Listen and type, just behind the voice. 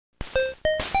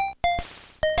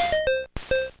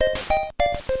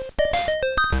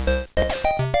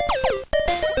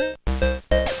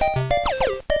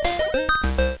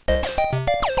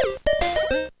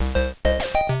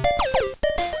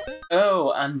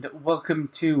and welcome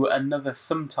to another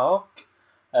Some Talk.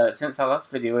 Since our last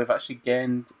video, we've actually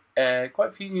gained quite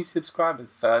a few new subscribers,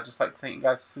 so I'd just like to thank you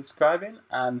guys for subscribing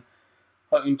and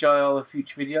hope you enjoy all the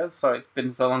future videos. Sorry it's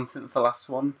been so long since the last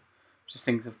one, just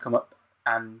things have come up,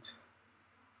 and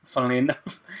funnily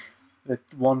enough, the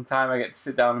one time I get to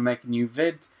sit down and make a new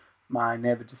vid, my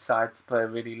neighbour decides to play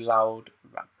really loud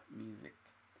rap music.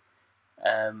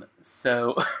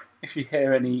 So if you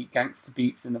hear any gangster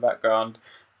beats in the background,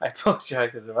 I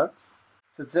apologise in advance.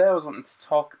 So today I was wanting to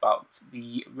talk about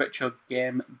the retro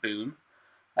game boom.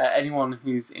 Anyone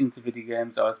who's into video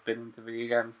games or has been into video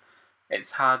games,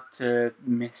 it's hard to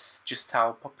miss just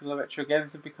how popular retro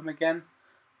games have become again.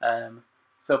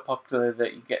 So popular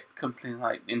that you get companies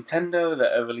like Nintendo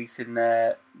that are releasing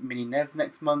their mini NES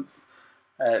next month.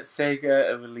 Sega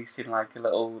are releasing like a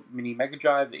little mini Mega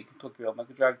Drive that you can plug your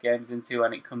Mega Drive games into,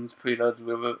 and it comes preloaded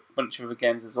with a bunch of other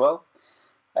games as well.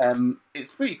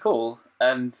 It's pretty cool,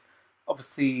 and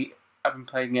obviously I've been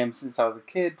playing games since I was a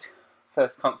kid.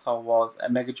 First console was a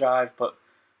Mega Drive, but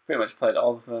pretty much played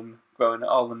all of them growing up,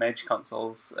 all the major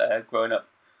consoles growing up.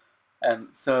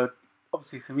 So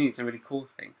obviously for me it's a really cool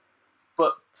thing.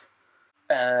 But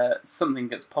something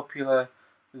gets popular,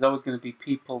 there's always going to be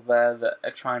people there that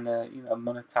are trying to,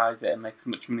 monetize it and make as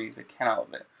much money as they can out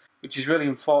of it, which is really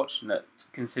unfortunate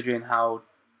considering how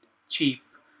cheap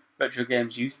retro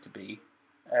games used to be.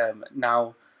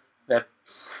 Now they're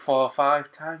 4 or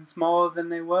 5 times more than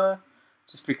they were,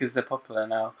 just because they're popular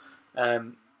now.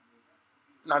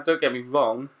 Now, don't get me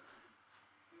wrong,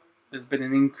 there's been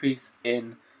an increase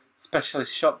in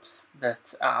specialist shops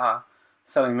that are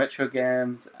selling retro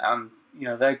games, and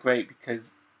they're great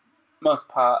because most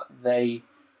part they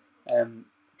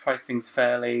price things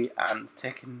fairly and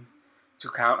take into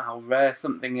account how rare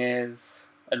something is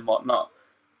and whatnot.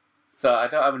 So I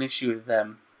don't have an issue with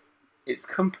them. It's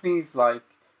companies like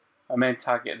my main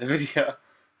target of the video,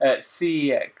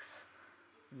 CEX,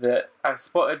 that I've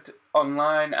spotted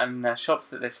online and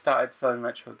shops that they've started selling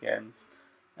retro games.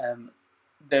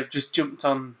 They've just jumped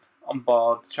on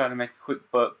board trying to make a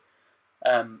quick buck.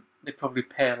 They probably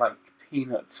pay like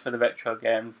peanuts for the retro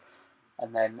games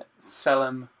and then sell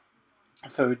them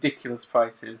for ridiculous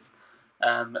prices.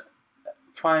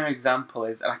 Prime example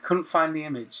is, and I couldn't find the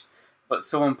image, but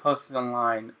someone posted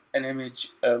online an image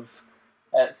of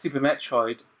Super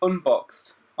Metroid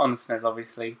unboxed on the SNES.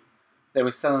 Obviously, they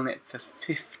were selling it for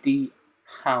 £50.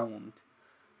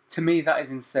 To me, that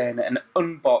is insane. An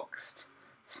unboxed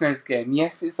SNES game.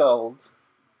 Yes, it's old.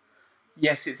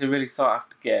 Yes, it's a really sought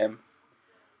after game.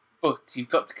 But you've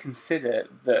got to consider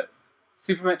that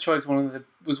Super Metroid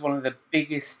was one of the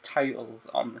biggest titles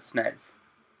on the SNES.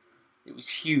 It was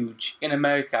huge. In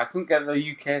America, I couldn't get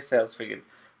the UK sales figures,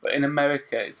 but in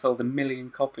America it sold 1 million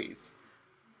copies.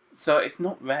 So it's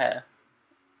not rare.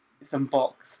 It's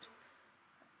unboxed.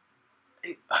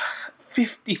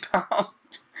 £50.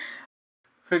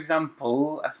 For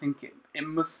example, I think it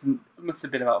must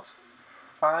have been about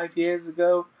 5 years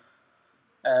ago.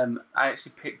 I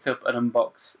actually picked up an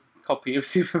unboxed copy of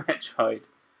Super Metroid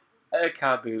at a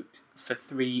car boot for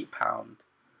 £3.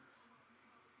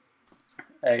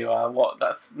 There you are.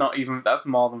 That's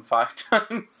more than 5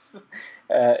 times.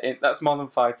 That's more than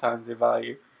 5 times the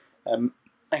value.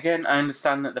 Again, I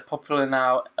understand that they're popular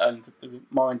now and they're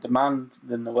more in demand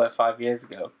than they were 5 years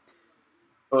ago.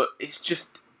 But it's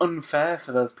just unfair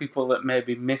for those people that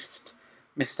maybe missed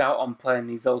out on playing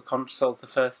these old consoles the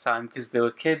first time because they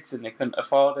were kids and they couldn't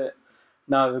afford it.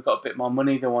 Now they've got a bit more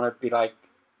money, they want to be like,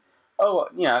 oh,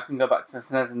 I can go back to the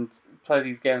SNES and play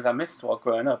these games I missed while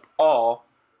growing up. Or,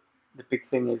 the big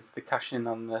thing is the cash in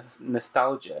on the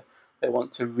nostalgia. They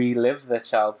want to relive their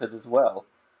childhood as well.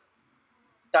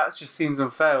 That just seems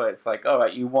unfair, where it's like,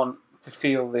 alright, you want to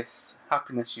feel this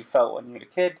happiness you felt when you were a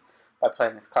kid by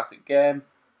playing this classic game.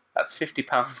 That's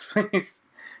 £50, please,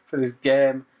 for this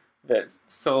game that's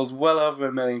sold well over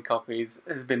 1 million copies,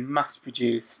 has been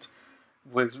mass-produced,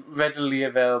 was readily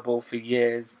available for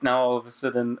years. Now all of a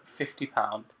sudden,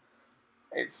 £50.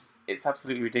 It's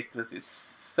absolutely ridiculous. It's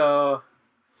so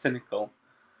cynical.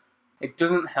 It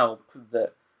doesn't help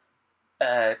that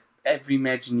every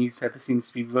major newspaper seems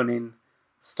to be running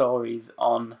stories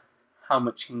on how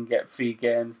much you can get free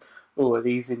games. Oh, are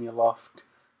these in your loft?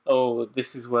 Oh,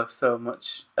 this is worth so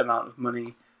much amount of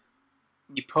money.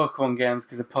 Your Pokemon games,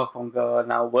 because of Pokemon Go, are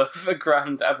now worth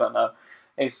 £1,000. I don't know.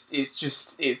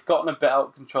 It's gotten a bit out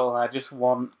of control, and I just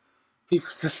want people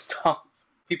to stop.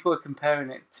 People are comparing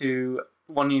it to,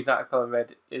 one news article I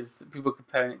read is that people are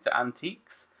comparing it to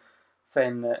antiques,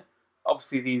 saying that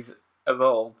obviously these are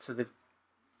old, so they've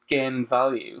gained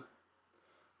value.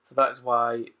 So that's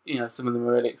why some of them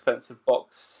are really expensive,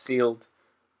 box sealed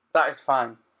that is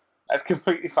fine. That's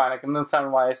completely fine. I can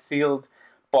understand why a sealed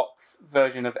box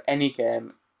version of any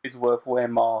game is worth way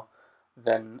more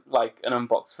than like an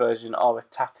unboxed version or a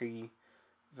tatty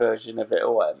version of it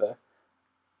or whatever.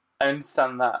 I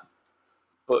understand that.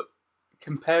 But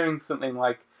comparing something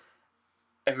like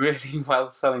a really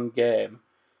well-selling game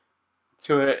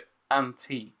to an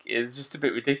antique is just a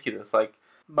bit ridiculous. Like,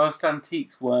 most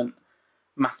antiques weren't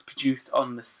mass-produced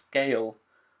on the scale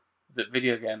that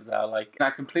video games are. Like, I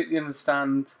completely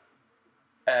understand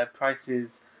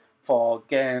prices for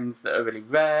games that are really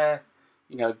rare.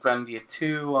 You know, Grandia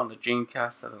 2 on the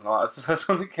Dreamcast, I don't know, that's the first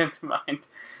one that came to mind.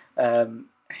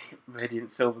 Radiant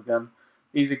Silvergun.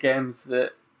 These are games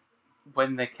that,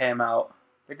 when they came out,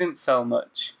 they didn't sell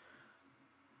much,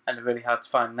 and they're really hard to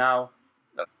find now.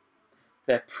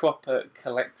 They're proper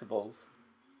collectibles.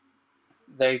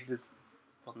 They just,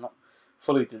 well, not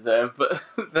fully deserve, but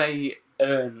they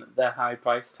earn their high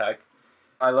price tag.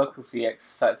 My local CX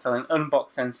started selling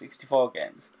unboxed N64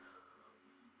 games.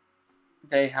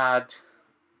 They had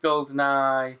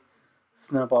GoldenEye,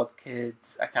 Snowboard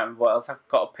Kids, I can't remember what else. I've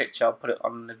got a picture, I'll put it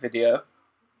on the video.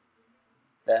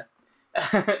 There.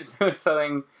 They were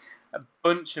selling a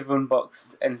bunch of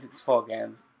unboxed N64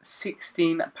 games,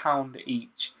 £16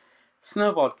 each.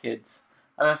 Snowboard Kids.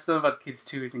 I know Snowboard Kids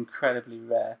 2 is incredibly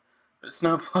rare, but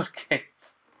Snowboard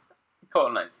Kids,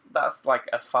 come on, that's like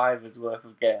a $5's worth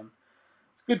of game.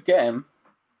 It's a good game,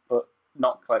 but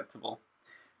not collectible.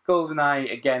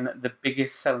 GoldenEye, again, the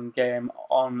biggest selling game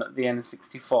on the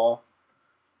N64.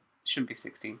 Shouldn't be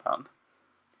 £16.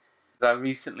 I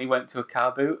recently went to a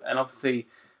car boot, and obviously,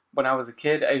 when I was a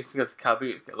kid, I used to go to car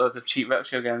boots, get loads of cheap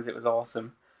retro games. It was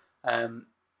awesome.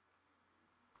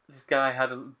 This guy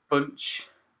had a bunch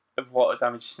of water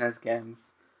damage SNES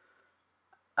games,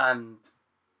 and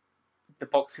the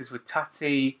boxes were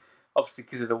tatty. Obviously,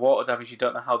 because of the water damage, you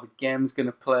don't know how the game's going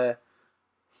to play.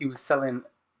 He was selling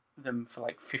them for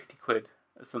like 50 quid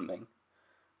or something.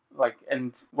 Like,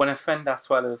 and when a friend asked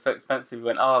why they were so expensive, he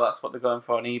went, "Oh, that's what they're going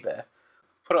for on eBay."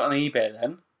 Put it on eBay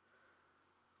then,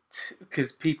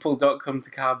 because people don't come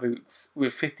to car boots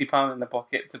with £50 in their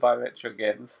pocket to buy retro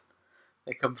games.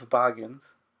 They come for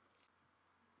bargains.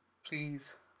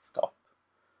 Please stop,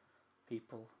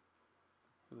 people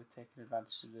who are taking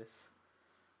advantage of this.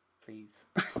 Please.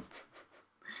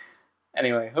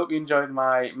 Anyway, hope you enjoyed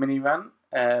my mini rant.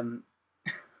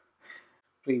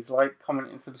 Please like,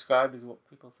 comment and subscribe is what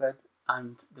people said.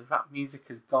 And the rap music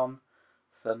is gone,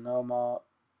 so no more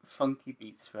funky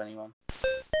beats for anyone.